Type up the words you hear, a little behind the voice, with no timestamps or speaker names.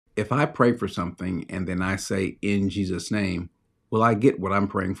If I pray for something and then I say in Jesus' name, will I get what I'm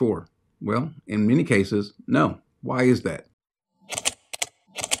praying for? Well, in many cases, no. Why is that?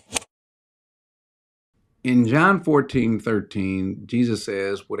 In John 14:13, Jesus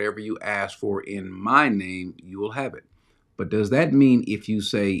says, whatever you ask for in my name, you will have it. But does that mean if you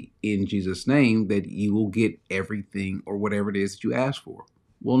say in Jesus' name that you will get everything or whatever it is that you ask for?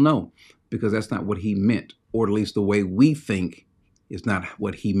 Well, no, because that's not what he meant, or at least the way we think is not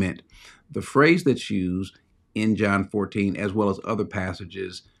what he meant. The phrase that's used in John 14, as well as other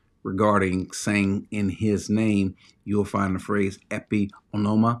passages regarding saying in his name, you'll find the phrase epi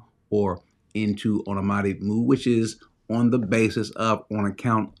onoma or into onomatic mu, which is on the basis of, on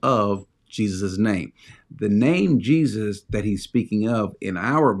account of Jesus' name. The name Jesus that he's speaking of, in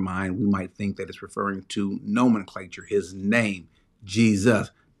our mind, we might think that it's referring to nomenclature, his name,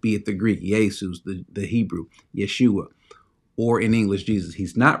 Jesus, be it the Greek, Jesus, the Hebrew, Yeshua, or in English, Jesus.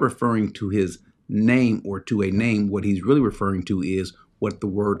 He's not referring to his name or to a name. What he's really referring to is what the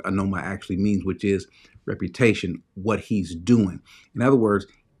word anoma actually means, which is reputation, what he's doing. In other words,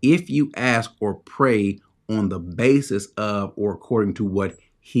 if you ask or pray on the basis of or according to what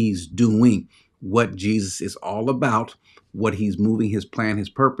he's doing, what Jesus is all about, what he's moving, his plan, his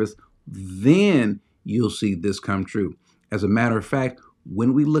purpose, then you'll see this come true. As a matter of fact,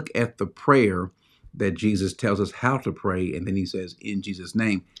 when we look at the prayer that Jesus tells us how to pray, and then he says, in Jesus'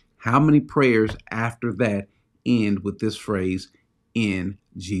 name, how many prayers after that end with this phrase, in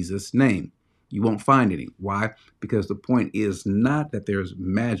Jesus' name? You won't find any. Why? Because the point is not that there's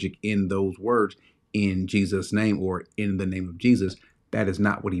magic in those words, in Jesus' name or in the name of Jesus. That is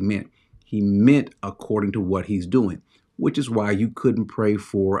not what he meant. He meant according to what he's doing, which is why you couldn't pray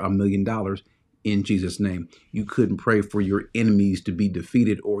for $1 million in Jesus' name. You couldn't pray for your enemies to be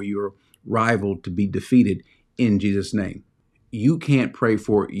defeated or your rival to be defeated in Jesus' name. You can't pray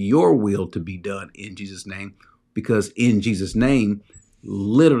for your will to be done in Jesus' name, because in Jesus' name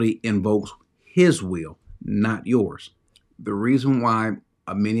literally invokes his will, not yours. The reason why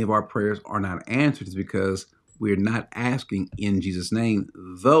many of our prayers are not answered is because we're not asking in Jesus' name,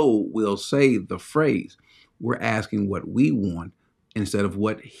 though we'll say the phrase. We're asking what we want instead of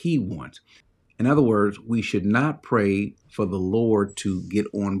what he wants. In other words, we should not pray for the Lord to get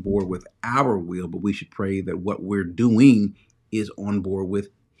on board with our will, but we should pray that what we're doing is on board with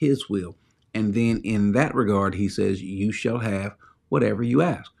his will. And then in that regard, he says, you shall have whatever you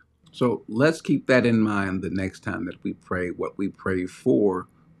ask. So let's keep that in mind the next time that we pray. What we pray for,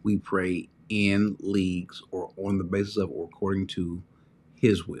 we pray in leagues or on the basis of or according to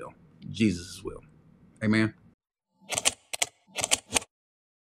his will, Jesus' will. Amen.